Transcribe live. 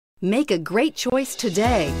Make a great choice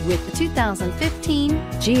today with the 2015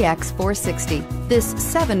 GX 460. This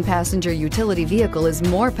 7-passenger utility vehicle is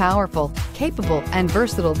more powerful, capable, and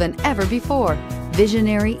versatile than ever before.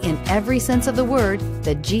 Visionary in every sense of the word,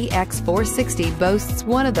 the GX 460 boasts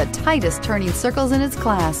one of the tightest turning circles in its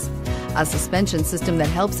class, a suspension system that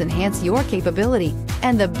helps enhance your capability,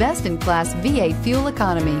 and the best-in-class V8 fuel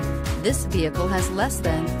economy. This vehicle has less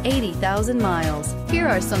than 80,000 miles. Here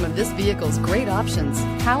are some of this vehicle's great options: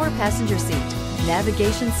 power passenger seat,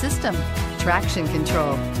 navigation system, traction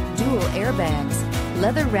control, dual airbags,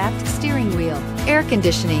 leather-wrapped steering wheel, air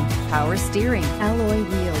conditioning, power steering, alloy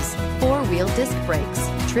wheels, 4-wheel disc brakes,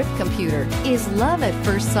 trip computer. Is love at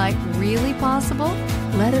first sight really possible?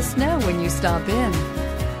 Let us know when you stop in.